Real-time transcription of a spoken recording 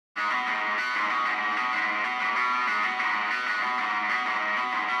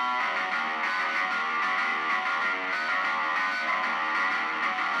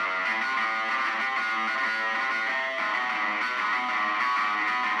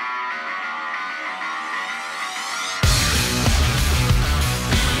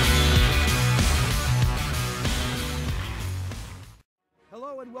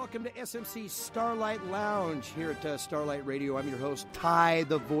welcome to SMC's Starlight Lounge here at Starlight Radio. I'm your host, Ty,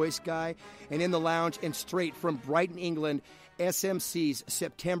 the voice guy. And in the lounge and straight from Brighton, England, SMC's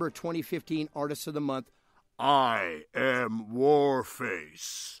September 2015 Artist of the Month, IAMWARFACE.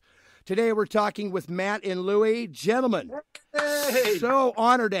 Today we're talking with Matt and Louie. Gentlemen, hey. So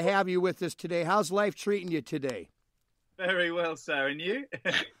honored to have you with us today. How's life treating you today? Very well, sir. And you?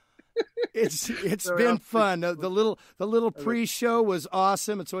 It's been fun. The little pre-show was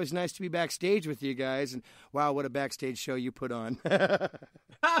awesome. It's always nice to be backstage with you guys. And wow, what a backstage show you put on.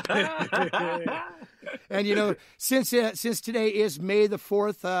 And you know, since today is May the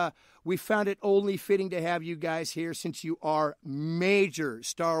 4th, we found it only fitting to have you guys here since you are major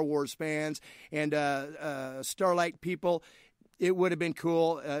Star Wars fans and Starlight people. It would have been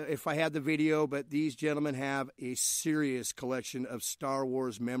cool if I had the video, but these gentlemen have a serious collection of Star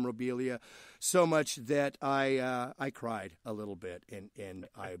Wars memorabilia, so much that I cried a little bit, and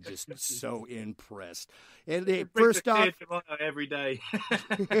I'm just so impressed. And first off, every day.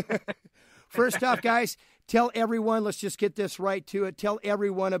 First off, guys, tell everyone. Let's just get this right to it. Tell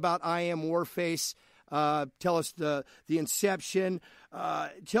everyone about IAMWARFACE. Tell us the inception.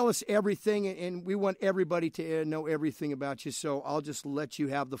 Tell us everything, and we want everybody to know everything about you. So I'll just let you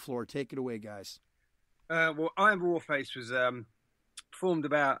have the floor. Take it away, guys. Well, IAMWARFACE was formed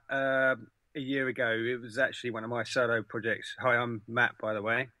about a year ago. It was actually one of my solo projects. Hi, I'm Matt, by the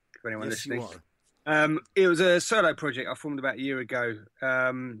way, for anyone listening. You are. It was a solo project I formed about a year ago,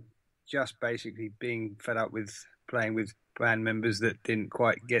 just basically being fed up with playing with band members that didn't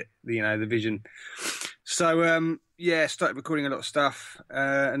quite get the vision. So started recording a lot of stuff,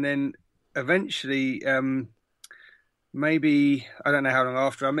 and then eventually, maybe I don't know how long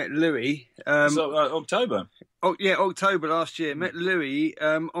after, I met Louis. October. Oh yeah, October last year. Met Louis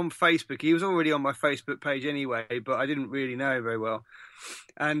on Facebook. He was already on my Facebook page anyway, but I didn't really know him very well.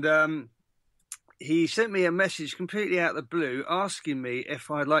 And he sent me a message completely out of the blue asking me if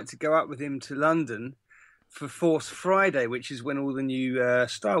I'd like to go up with him to London for Force Friday, which is when all the new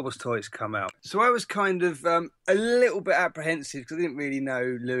Star Wars toys come out. So I was kind of a little bit apprehensive because I didn't really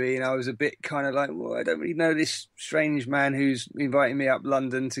know Louis, and I was a bit kind of like, well, I don't really know this strange man who's inviting me up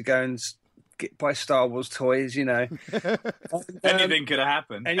London to go and buy Star Wars toys, Anything could have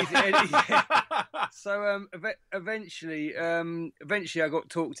happened. Yeah. So eventually I got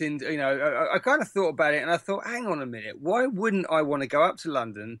talked into, I kind of thought about it, and I thought, hang on a minute, why wouldn't I want to go up to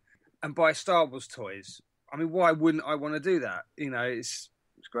London and buy Star Wars toys? I mean, why wouldn't I want to do that? It's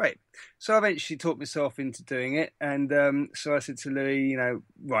great. So I eventually talked myself into doing it. And so I said to Louis,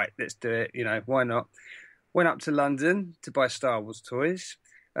 right, let's do it. Why not? Went up to London to buy Star Wars toys.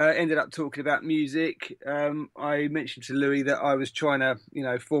 Ended up talking about music. I mentioned to Louis that I was trying to,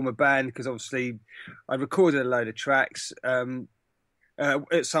 form a band because obviously I recorded a load of tracks.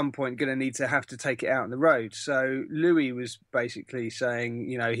 At some point going to need to have to take it out on the road. So Louis was basically saying,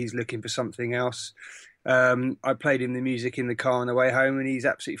 he's looking for something else. I played him the music in the car on the way home, and he's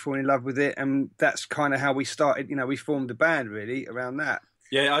absolutely fallen in love with it. And that's kind of how we started. We formed a band really around that.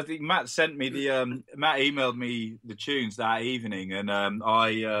 Yeah, I think Matt sent me Matt emailed me the tunes that evening, and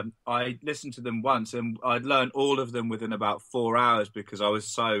I listened to them once, and I'd learned all of them within about 4 hours because I was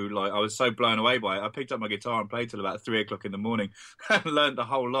so blown away by it. I picked up my guitar and played till about 3 o'clock in the morning, and learned a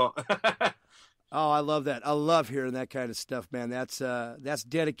whole lot. Oh, I love that. I love hearing that kind of stuff, man. That's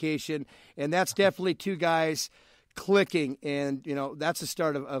dedication, and that's definitely two guys clicking, and that's the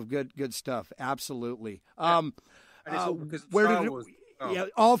start of good stuff. Absolutely. And it's all because of Star Wars. Yeah,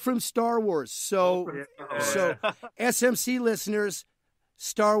 all from Star Wars. So SMC listeners,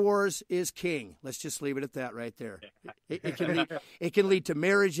 Star Wars is king. Let's just leave it at that right there. It can lead to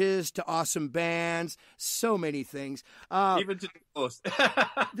marriages, to awesome bands, so many things. Even to divorce.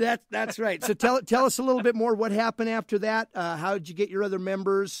 That's right. So tell us a little bit more. What happened after that? How did you get your other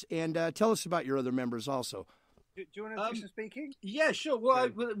members? And tell us about your other members also. Do you want to do some speaking? Yeah, sure. Well,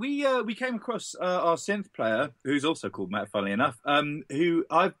 we came across our synth player, who's also called Matt, funnily enough, who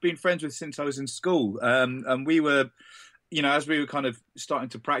I've been friends with since I was in school. And we were, as we were kind of starting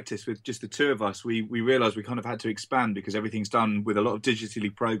to practice with just the two of us, we realised we kind of had to expand because everything's done with a lot of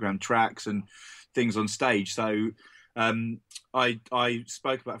digitally programmed tracks and things on stage. So I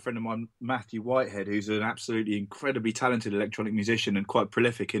spoke about a friend of mine, Matthew Whitehead, who's an absolutely incredibly talented electronic musician and quite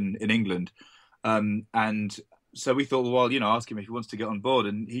prolific in England. And so we thought, well, ask him if he wants to get on board,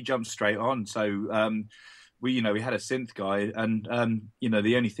 and he jumped straight on. So we had a synth guy, and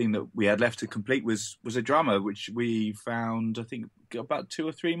the only thing that we had left to complete was a drummer, which we found, I think, about 2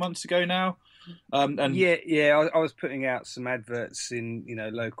 or 3 months ago now. I was putting out some adverts in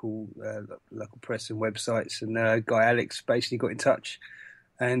local press and websites, and guy Alex basically got in touch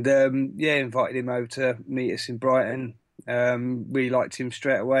and invited him over to meet us in Brighton. Really liked him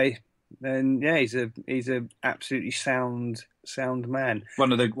straight away, and he's a absolutely sound man.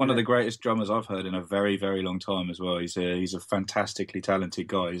 One of the greatest drummers I've heard in a very, very long time as well. He's a fantastically talented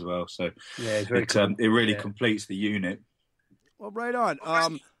guy as well. So it's very cool. It really completes the unit. Well, right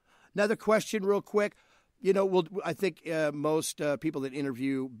on. Another question, real quick. I think most people that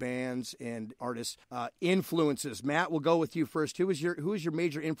interview bands and artists influences. Matt, we'll go with you first. Who is your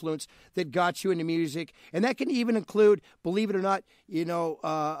major influence that got you into music? And that can even include, believe it or not,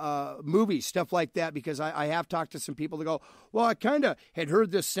 movies, stuff like that. Because I have talked to some people that go, well, I kind of had heard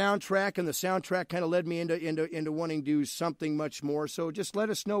this soundtrack, and the soundtrack kind of led me into wanting to do something much more. So just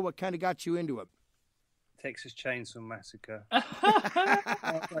let us know what kind of got you into it. Texas Chainsaw Massacre.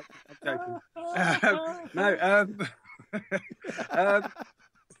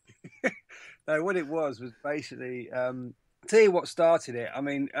 No, what it was basically. Tell you what started it. I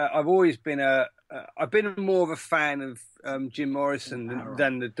mean, I've always been I've been more of a fan of Jim Morrison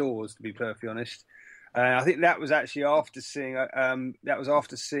than the Doors, to be perfectly honest. I think that was actually after seeing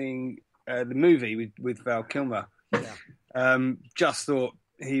the movie with Val Kilmer. Yeah. Just thought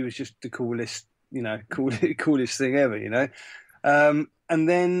he was just the coolest thing ever, and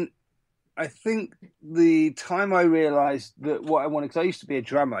then I think the time I realised that what I wanted, because I used to be a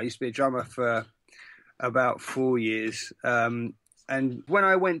drummer for about 4 years, and when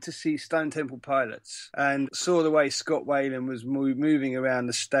I went to see Stone Temple Pilots and saw the way Scott Weiland was moving around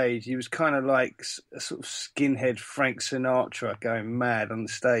the stage, he was kind of like a sort of skinhead Frank Sinatra going mad on the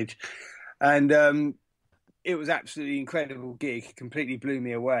stage, and it was absolutely incredible gig, completely blew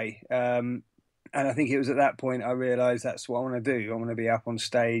me away. And I think it was at that point I realised that's what I want to do. I want to be up on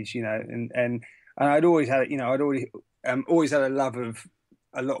stage, and I'd always had, always had a love of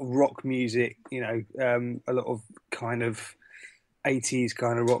a lot of rock music, a lot of kind of 80s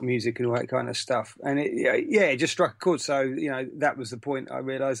kind of rock music and all that kind of stuff. And it just struck a chord. So, that was the point. I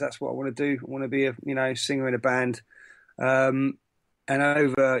realised that's what I want to do. I want to be a, singer in a band. And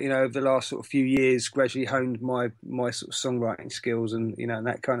over the last sort of few years, gradually honed my sort of songwriting skills and, and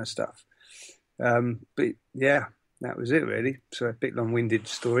that kind of stuff. But yeah, that was it really. So a bit long-winded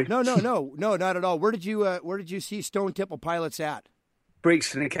story. No, not at all. Where did you see Stone Temple Pilots at?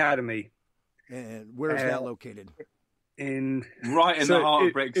 Brixton Academy. And where is that located? Right in the heart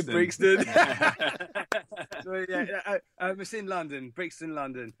of Brixton. In Brixton. So it's in London, Brixton,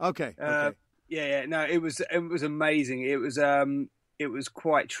 London. Okay. Yeah. No, it was amazing. It was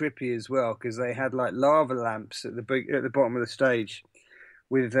quite trippy as well because they had like lava lamps at the bottom of the stage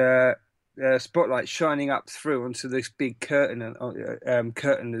with spotlight shining up through onto this big curtain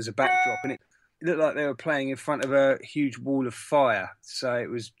as a backdrop, and it looked like they were playing in front of a huge wall of fire. So it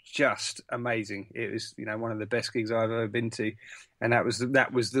was just amazing. It was one of the best gigs I've ever been to, and that was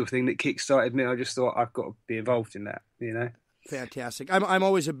the thing that kick-started me. I just thought I've got to be involved in that. Fantastic. I'm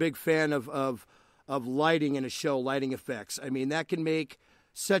always a big fan of lighting in a show, lighting effects. I mean, that can make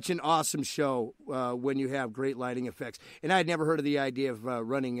such an awesome show when you have great lighting effects. And I had never heard of the idea of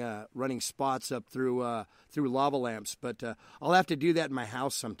running spots up through lava lamps, but I'll have to do that in my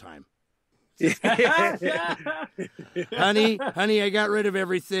house sometime. honey, I got rid of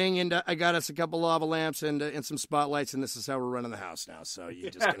everything, and I got us a couple lava lamps and some spotlights, and this is how we're running the house now. So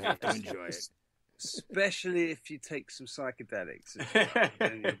you're just gonna have to enjoy it. Especially if you take some psychedelics,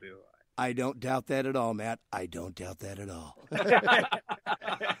 then you'll be all right. I don't doubt that at all, Matt. I don't doubt that at all.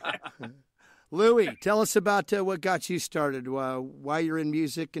 Louis, tell us about what got you started, why you're in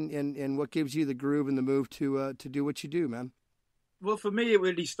music, and what gives you the groove and the move to do what you do, man. Well, for me, it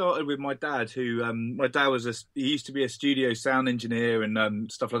really started with my dad, who my dad he used to be a studio sound engineer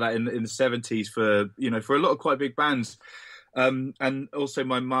and stuff like that in the 70s for a lot of quite big bands. And also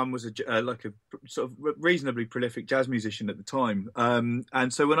my mum was a sort of reasonably prolific jazz musician at the time.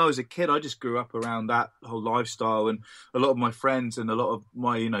 And so when I was a kid, I just grew up around that whole lifestyle, and a lot of my friends and a lot of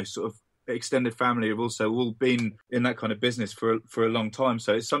my, sort of extended family have also all been in that kind of business for a long time.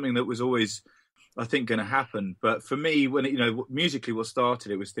 So it's something that was always, I think, going to happen. But for me, when musically what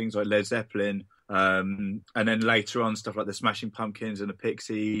started it was things like Led Zeppelin, and then later on stuff like the Smashing Pumpkins and the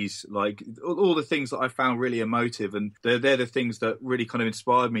Pixies, like all the things that I found really emotive, and they're the things that really kind of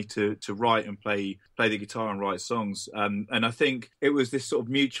inspired me to write and play the guitar and write songs. And I think it was this sort of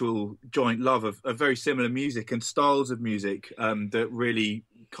mutual joint love of very similar music and styles of music that really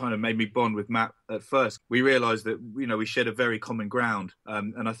kind of made me bond with Matt at first. We realised that we shared a very common ground,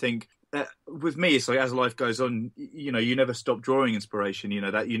 and I think with me, it's like as life goes on, you never stop drawing inspiration.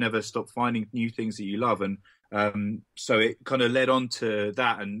 That you never stop finding new things that you love, and so it kind of led on to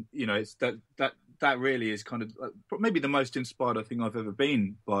that. And it's that that really is kind of maybe the most inspired I think I've ever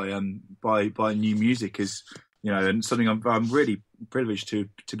been by new music is, you know, and something I'm really privileged to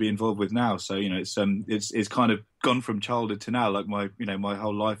be involved with now. So, you know, it's kind of gone from childhood to now. Like my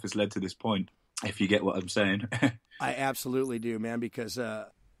whole life has led to this point, if you get what I'm saying. I absolutely do, man, because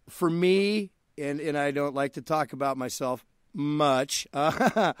for me, and I don't like to talk about myself much,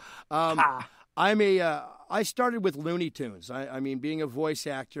 I started with Looney Tunes. I mean, being a voice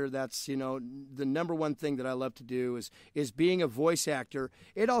actor, that's, you know, the number one thing that I love to do is being a voice actor.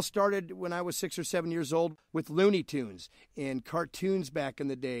 It all started when I was 6 or 7 years old with Looney Tunes and cartoons back in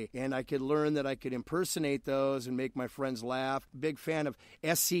the day. And I could learn that I could impersonate those and make my friends laugh. Big fan of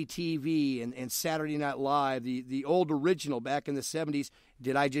SCTV and Saturday Night Live, the old original back in the 70s.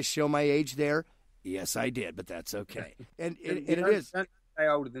 Did I just show my age there? Yes, I did, but that's okay. And it is.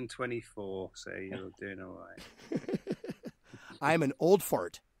 Older than 24, so you're doing all right. I'm an old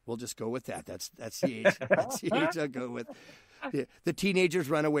fart. We'll just go with that. That's the age. That's the age I'll go with. Yeah, the teenagers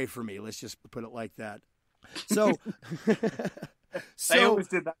run away from me. Let's just put it like that. So, they always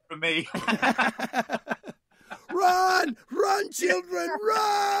did that for me. Run, children,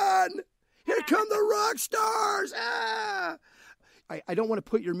 run! Here come the rock stars! Ah! I don't want to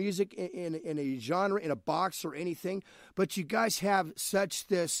put your music in a genre, in a box or anything, but you guys have such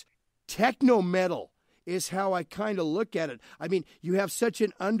this techno metal is how I kind of look at it. I mean, you have such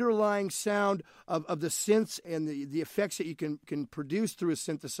an underlying sound of the synths and the effects that you can produce through a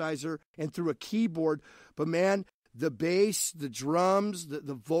synthesizer and through a keyboard. But man, the bass, the drums,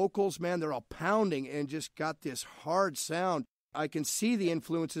 the vocals, man, they're all pounding and just got this hard sound. I can see the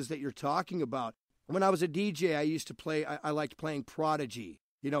influences that you're talking about. When I was a DJ, I used to play, I liked playing Prodigy.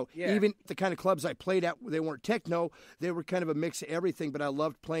 You know, even the kind of clubs I played at, they weren't techno, they were kind of a mix of everything, but I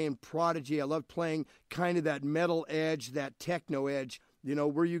loved playing Prodigy. I loved playing kind of that metal edge, that techno edge. You know,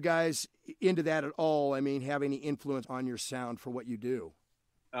 were you guys into that at all? I mean, have any influence on your sound for what you do?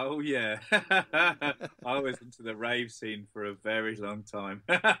 Oh, yeah. I was into the rave scene for a very long time.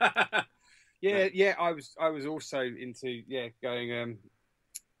 Yeah, I was also into, going...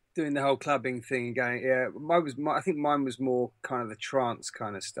 doing the whole clubbing thing and going, I think mine was more kind of the trance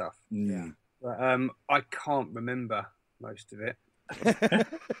kind of stuff. Yeah. But, I can't remember most of it.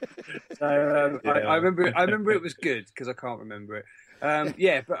 So I remember it was good because I can't remember it.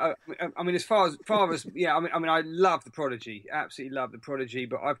 But I mean, as far as I love the Prodigy, absolutely love the Prodigy.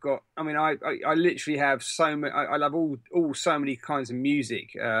 But I literally have so many. I love all so many kinds of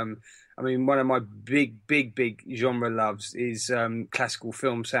music. I mean, one of my big genre loves is classical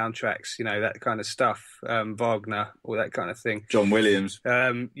film soundtracks. You know, that kind of stuff, Wagner, all that kind of thing. John Williams.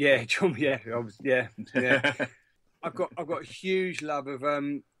 John. Yeah. I've got a huge love of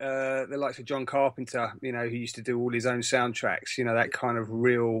the likes of John Carpenter, you know, who used to do all his own soundtracks, you know, that kind of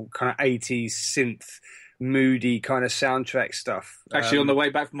real kind of 80s synth, moody kind of soundtrack stuff. Actually, on the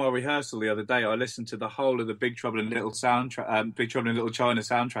way back from our rehearsal the other day, I listened to the whole of the Big Trouble in Little soundtrack, Big Trouble in Little China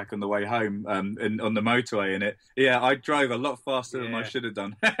soundtrack on the way home, and on the motorway in it. Yeah, I drove a lot faster than I should have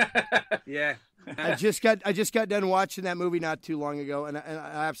done. Yeah. I just got done watching that movie not too long ago, and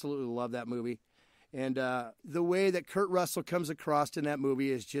I absolutely love that movie. And the way that Kurt Russell comes across in that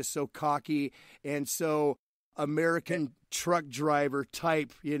movie is just so cocky and so American truck driver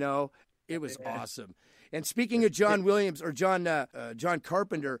type, you know. It was awesome. And speaking of John Williams or John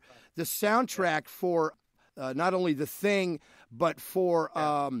Carpenter, the soundtrack for not only The Thing, but for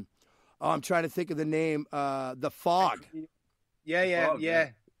I'm trying to think of the name, The Fog. Yeah.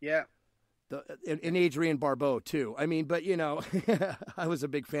 And Adrienne Barbeau, too. I mean, but, you know, I was a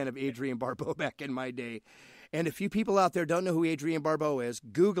big fan of Adrienne Barbeau back in my day. And if you people out there don't know who Adrienne Barbeau is,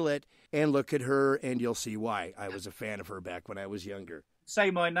 Google it and look at her, and you'll see why I was a fan of her back when I was younger. Say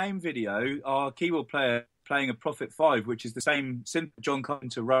My Name video, our keyboard player playing a Prophet 5, which is the same synth John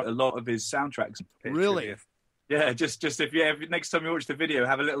Carpenter wrote a lot of his soundtracks. Really? Yeah, just if next time you watch the video,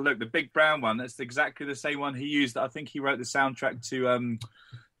 have a little look. The big brown one, that's exactly the same one he used. I think he wrote the soundtrack to...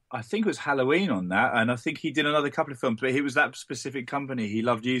 I think it was Halloween on that, and I think he did another couple of films, but he was that specific company. He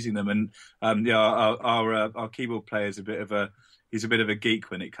loved using them, and our keyboard player is a bit of a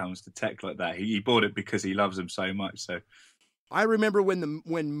geek when it comes to tech like that. He bought it because he loves them so much. So, I remember when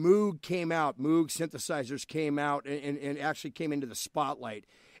Moog came out, Moog synthesizers came out and actually came into the spotlight,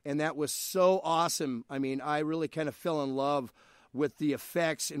 and that was so awesome. I mean, I really kind of fell in love with the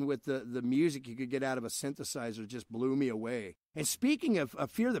effects and with the music you could get out of a synthesizer. Just blew me away. And speaking of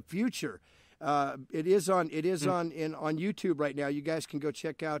Fear the Future, it is on YouTube right now. You guys can go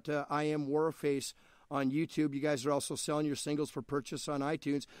check out IAMWARFACE on YouTube. You guys are also selling your singles for purchase on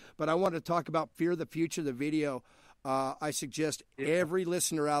iTunes. But I want to talk about Fear the Future, the video. I suggest every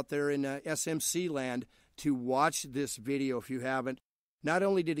listener out there in SMC land to watch this video if you haven't. Not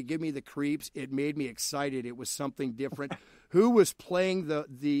only did it give me the creeps, it made me excited. It was something different. Who was playing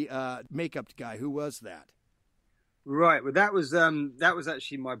the makeup guy? Who was that? Right. Well, that was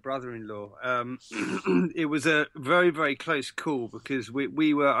actually my brother-in-law. It was a very, very close call because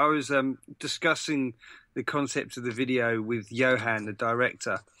I was discussing the concept of the video with Johan, the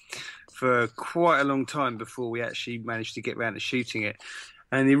director, for quite a long time before we actually managed to get around to shooting it.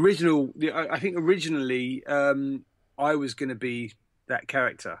 And I think originally I was going to be that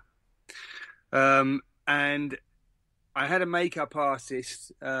character. And I had a makeup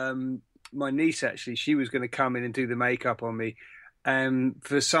artist, my niece actually, she was going to come in and do the makeup on me. And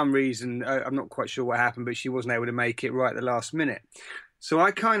for some reason, I'm not quite sure what happened, but she wasn't able to make it right at the last minute. So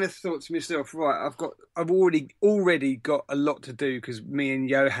I kind of thought to myself, right, I've already got a lot to do because me and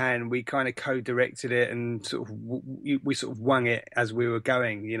Johan, we kind of co-directed it and we sort of wung it as we were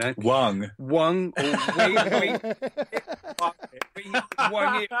going, you know. Wung or wung it,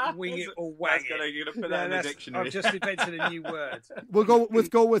 or wang it. You're gonna put that in the dictionary. I've just invented a new word. We'll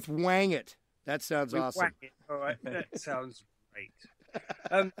go with wang it. That sounds awesome. Wang it. All right, that sounds great.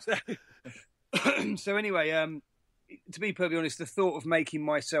 So anyway, to be perfectly honest, the thought of making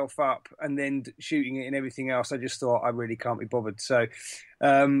myself up and then shooting it and everything else, I just thought I really can't be bothered. So,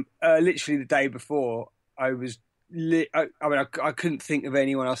 literally the day before, I was, I couldn't think of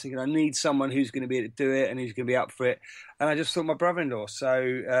anyone. I was thinking I need someone who's going to be able to do it and who's going to be up for it. And I just thought my brother-in-law.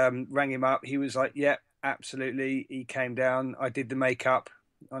 So, rang him up. He was like, "Yeah, absolutely." He came down. I did the makeup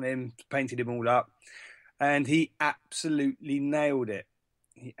on him, painted him all up, and he absolutely nailed it.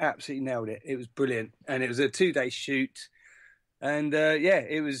 He absolutely nailed it. It was brilliant, and it was a 2-day shoot. And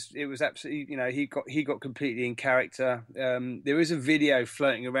it was absolutely, you know, he got completely in character. There is a video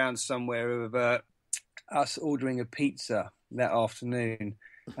floating around somewhere of us ordering a pizza that afternoon,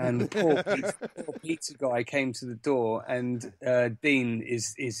 and the poor pizza guy came to the door, and Dean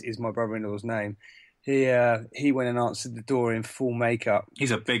is my brother-in-law's name. He went and answered the door in full makeup.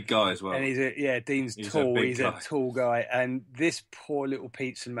 He's a big guy as well. And Dean's tall. He's a tall guy. And this poor little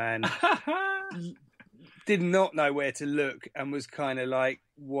pizza man did not know where to look and was kind of like,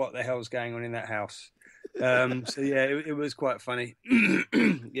 what the hell's going on in that house? It was quite funny.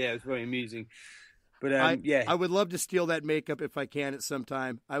 It was very amusing. But I would love to steal that makeup if I can at some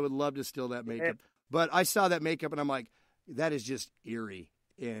time. I would love to steal that makeup. But I saw that makeup and I'm like, that is just eerie.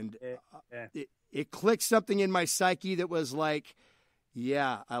 And it clicked something in my psyche that was like,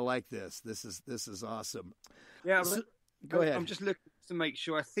 yeah, I like this. This is awesome. Yeah, go ahead. I'm just looking to make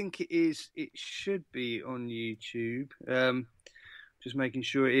sure. I think it should be on YouTube. Just making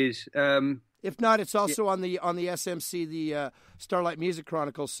sure it is. If not, it's also on the SMC, the Starlight Music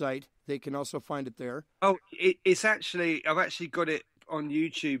Chronicles site. They can also find it there. Oh, it's actually, I've actually got it on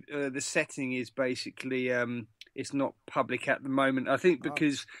YouTube. The setting is basically, it's not public at the moment. I think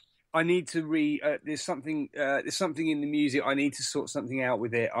because I need to there's something in the music. I need to sort something out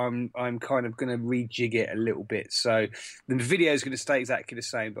with it. I'm kind of going to rejig it a little bit. So the video is going to stay exactly the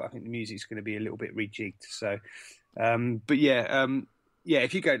same, but I think the music's going to be a little bit rejigged. So,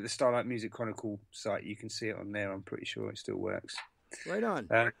 if you go to the Starlight Music Chronicle site, you can see it on there. I'm pretty sure it still works. Right on.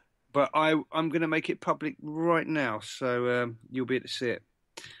 But I'm going to make it public right now, so you'll be able to see it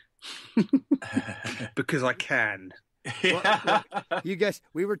because I can. Well, you guys,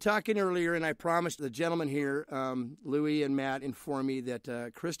 we were talking earlier, and I promised the gentleman here, Louis and Matt, informed me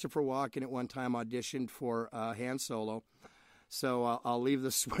that Christopher Walken at one time auditioned for Han Solo. So I'll leave the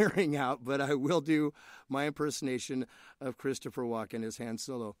swearing out, but I will do my impersonation of Christopher Walken as Han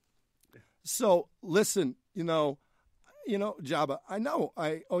Solo. So listen, you know, Jabba, I know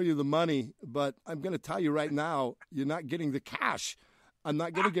I owe you the money, but I'm going to tell you right now, you're not getting the cash. I'm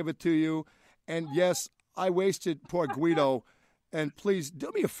not going to give it to you. And yes, I wasted poor Guido. And please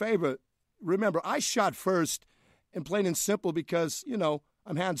do me a favor. Remember, I shot first, and plain and simple because,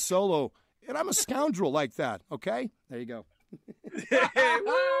 I'm Han Solo, and I'm a scoundrel like that. Okay? There you go.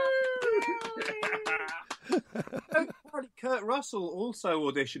 Kurt Russell also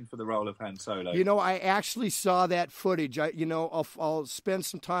auditioned for the role of Han Solo. I actually saw that footage. I'll spend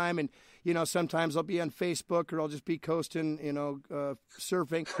some time, and sometimes I'll be on Facebook or I'll just be coasting,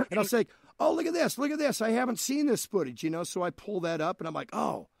 surfing, and I'll say, "Oh, look at this! I haven't seen this footage." So I pull that up, and I'm like,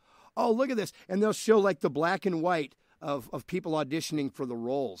 "Oh, look at this!" And they'll show like the black and white of people auditioning for the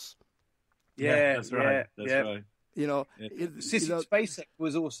roles. Yeah, that's right. That's right. Sissy Spacek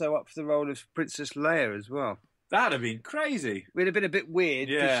was also up for the role of Princess Leia as well. That'd have been crazy. It would have been a bit weird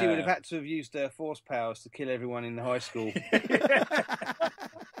because she would have had to have used her force powers to kill everyone in the high school.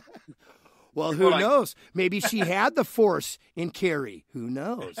 Well, who knows? Maybe she had the Force in Carrie. Who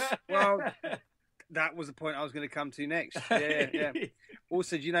knows? Well, that was the point I was going to come to next. Yeah.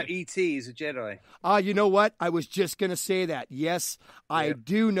 Also, do you know E.T. is a Jedi? You know what? I was just going to say that. Yes, I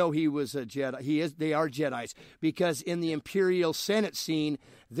do know he was a Jedi. They are Jedis because in the Imperial Senate scene,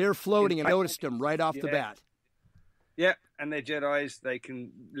 they're floating and noticed them right off the bat. Yeah, and they're Jedis. They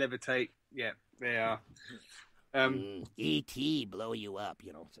can levitate. Yeah, they are. E.T. blow you up,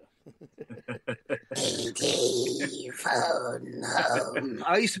 you know. So. E.T. phone home.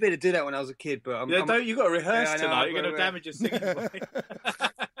 I used to be able to do that when I was a kid, but you got to rehearse tonight. You're going to damage your singing voice.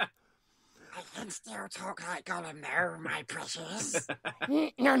 I can still talk like Gollum, though, my precious.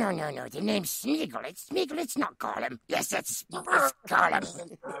 No. The name's Smeagol. It's Smeagol. It's not Gollum. Yes, it's Gollum.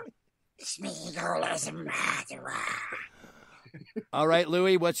 Smeagol is a murderer. All right,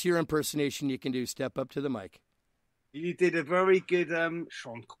 Louis, what's your impersonation you can do? Step up to the mic. You did a very good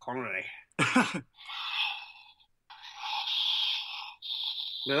Sean Connery.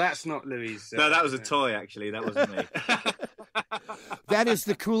 No, that's not Louis. No, that was a toy, actually. That wasn't me. That is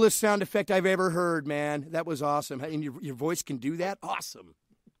the coolest sound effect I've ever heard, man. That was awesome. And your voice can do that? Awesome.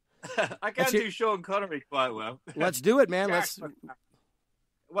 I can do Sean Connery quite well. Let's do it, man.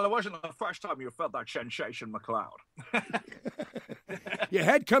 Well, it wasn't the first time you felt that sensation, McLeod. Your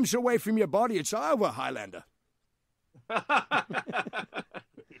head comes away from your body. It's over, Highlander.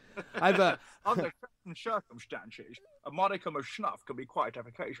 Under certain circumstances, a modicum of snuff can be quite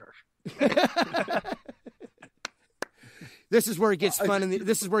efficacious. This is where it gets fun.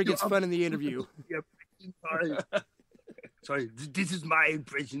 This is where it gets fun in the interview. Sorry, this is my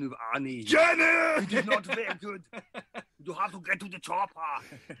impression of Arnie. Jenny! It is not very good. You have to get to the chopper.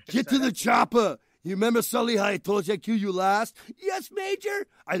 Get to the chopper. You remember, Sully, how I told you I killed you last? Yes, Major.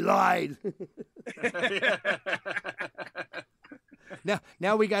 I lied.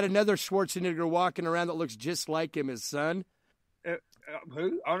 Now we got another Schwarzenegger walking around that looks just like him, his son.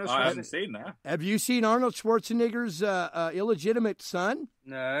 Who? Arnold Schwarzenegger? I haven't seen that. Have you seen Arnold Schwarzenegger's illegitimate son?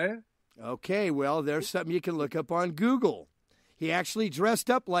 No. Okay, well, there's something you can look up on Google. He actually dressed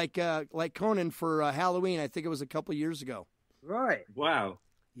up like Conan for Halloween. I think it was a couple years ago. Right. Wow.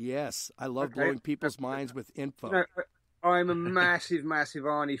 Yes, I love blowing people's minds with info. You know, I'm a massive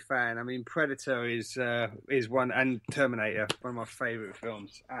Arnie fan. I mean, Predator is one, and Terminator, one of my favourite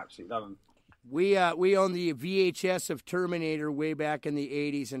films. Absolutely love them. We owned the VHS of Terminator way back in the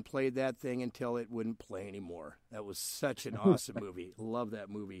 80s and played that thing until it wouldn't play anymore. That was such an awesome movie. Love that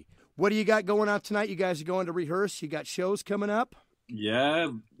movie. What do you got going on tonight? You guys are going to rehearse? You got shows coming up?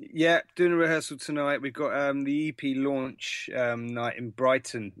 Yeah, doing a rehearsal tonight. We've got the EP launch night in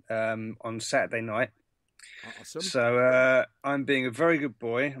Brighton on Saturday night. Awesome. So I'm being a very good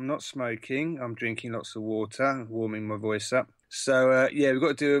boy. I'm not smoking. I'm drinking lots of water, warming my voice up. So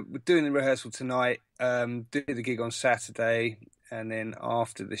we're doing the rehearsal tonight. Do the gig on Saturday, and then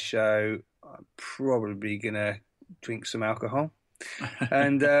after the show, I'm probably gonna drink some alcohol,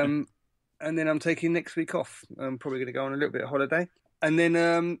 and then I'm taking next week off. I'm probably gonna go on a little bit of holiday, and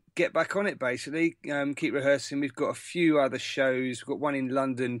then get back on it. Basically, keep rehearsing. We've got a few other shows. We've got one in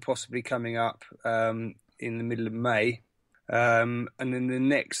London possibly coming up in the middle of May. And then the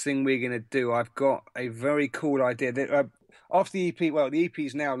next thing we're going to do, I've got a very cool idea. That, after the EP, the EP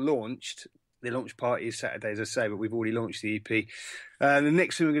is now launched. The launch party is Saturday, as I say, but we've already launched the EP. The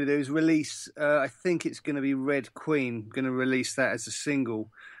next thing we're going to do is release, I think it's going to be Red Queen. I'm going to release that as a single.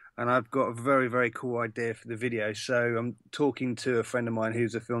 And I've got a very, very cool idea for the video. So I'm talking to a friend of mine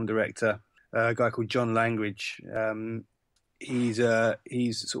who's a film director, a guy called John Langridge. He's sort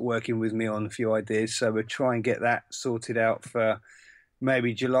of working with me on a few ideas, so we'll try and get that sorted out for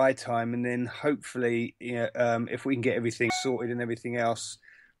maybe July time, and then hopefully, if we can get everything sorted and everything else,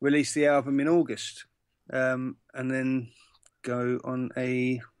 release the album in August, and then go on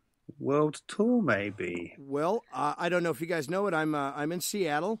a world tour maybe. Well, I don't know if you guys know it. I'm in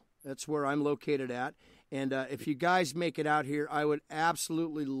Seattle. That's where I'm located at. And if you guys make it out here, I would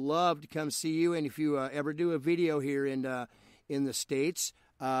absolutely love to come see you. And if you ever do a video here in the States,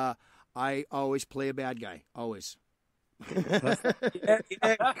 I always play a bad guy. Always.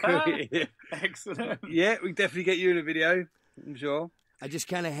 Excellent. Yeah, we definitely get you in a video, I'm sure. I just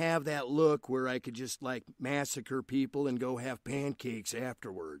kind of have that look where I could just like massacre people and go have pancakes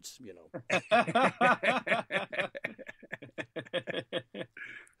afterwards, you know.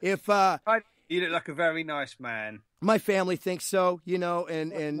 You look like a very nice man. My family thinks so, you know,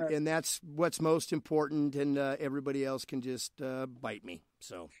 and that's what's most important, and everybody else can just bite me.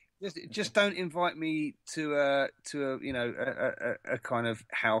 So just don't invite me to a kind of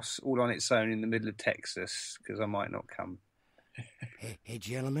house all on its own in the middle of Texas, because I might not come. Hey,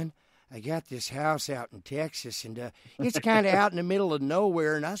 gentlemen, I got this house out in Texas, and it's kind of out in the middle of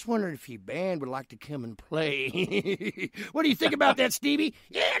nowhere, and I was wondering if your band would like to come and play. What do you think about that, Stevie?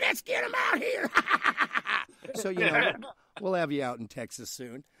 Yeah, let's get them out here. So, you know, we'll have you out in Texas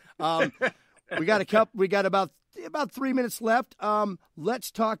soon. We got about 3 minutes left.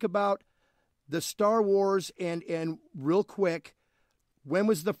 Let's talk about the Star Wars, and real quick, when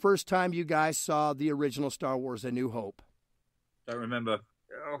was the first time you guys saw the original Star Wars, A New Hope? Don't remember.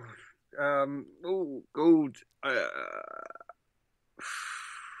 Good.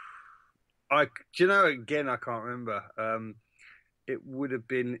 Again, I can't remember. It would have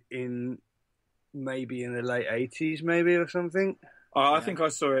been maybe in the late 80s, maybe, or something. I think I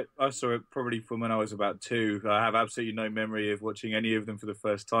saw it probably from when I was about 2. I have absolutely no memory of watching any of them for the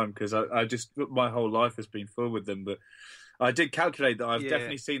first time because I just, my whole life has been full with them. But I did calculate that I've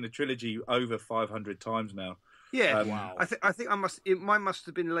definitely seen the trilogy over 500 times now. Yeah, wow. I think mine must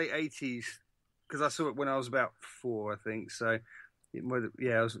have been late 80s because I saw it when I was about 4, I think. So I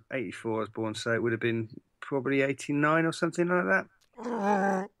was 84. I was born, so it would have been probably 89 or something like that.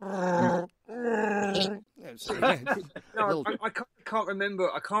 No, I can't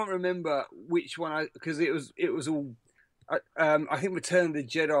remember. I can't remember which one because it was all. I think Return of the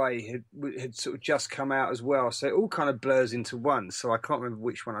Jedi had sort of just come out as well, so it all kind of blurs into one. So I can't remember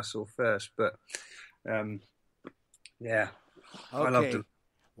which one I saw first, but yeah, okay. I loved it.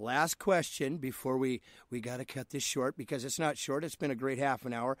 Last question before we got to cut this short because it's not short. It's been a great half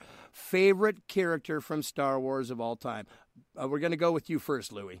an hour. Favorite character from Star Wars of all time? We're going to go with you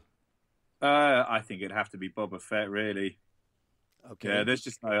first, Louis. I think it'd have to be Boba Fett, really. Okay. Yeah, there's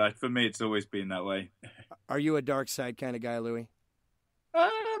just no. For me, it's always been that way. Are you a dark side kind of guy, Louis?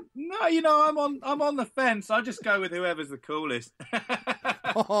 No, you know, I'm on the fence. I just go with whoever's the coolest.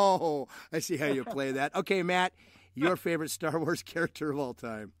 Oh, I see how you play that. Okay, Matt, your favorite Star Wars character of all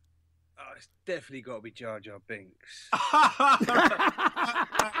time? Oh, it's definitely got to be Jar Jar Binks.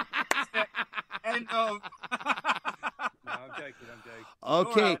 End of. No, I'm joking.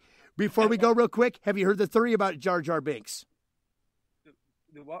 Okay, right. Before we go real quick, have you heard the theory about Jar Jar Binks?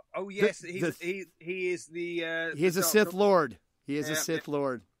 The what? Oh, yes, he is the... He's a Sith Lord. He is a Sith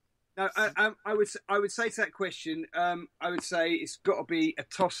Lord. No, I would say to that question, I would say it's got to be a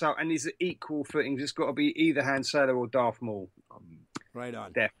toss-up, and these are equal footings. It's got to be either Han Solo or Darth Maul. Right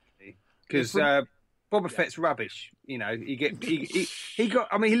on. Definitely. Because Boba Fett's rubbish. You know, he got...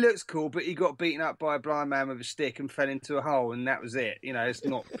 I mean, he looks cool, but he got beaten up by a blind man with a stick and fell into a hole, and that was it. You know, it's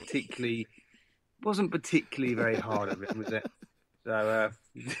not particularly... wasn't particularly very hard of it, was it? So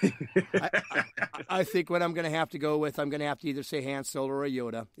I think what I'm going to have to go with, I'm going to have to either say Han Solo or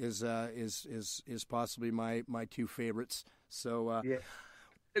Yoda is possibly my two favorites. So yeah,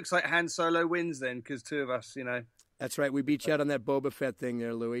 looks like Han Solo wins then because 2 of us, you know. That's right. We beat you out on that Boba Fett thing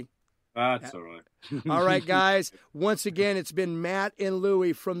there, Louis. That's all right. All right, guys. Once again, it's been Matt and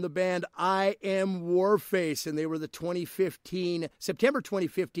Louie from the band IAMWARFACE, and they were the September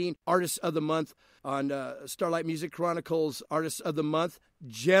 2015 Artists of the Month on Starlight Music Chronicles Artists of the Month.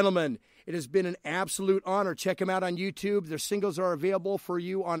 Gentlemen, it has been an absolute honor. Check them out on YouTube. Their singles are available for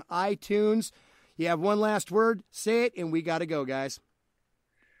you on iTunes. You have one last word, say it, and we got to go, guys.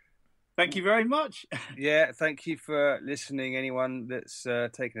 Thank you very much. Yeah, thank you for listening, anyone that's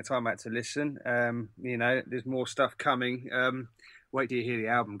taking the time out to listen. You know, there's more stuff coming. Wait till you hear the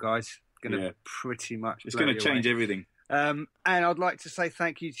album, guys. It's going to pretty much... It's going to change everything. And I'd like to say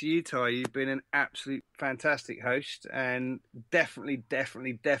thank you to you, Ty. You've been an absolute fantastic host. And definitely,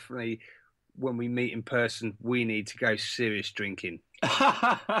 when we meet in person, we need to go serious drinking.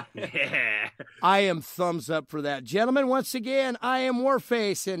 Yeah, I am thumbs up for that. Gentlemen, once again, I am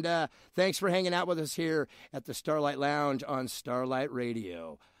Warface, and thanks for hanging out with us here at the Starlight Lounge on Starlight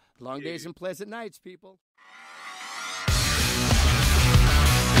Radio. Long days and pleasant nights, people.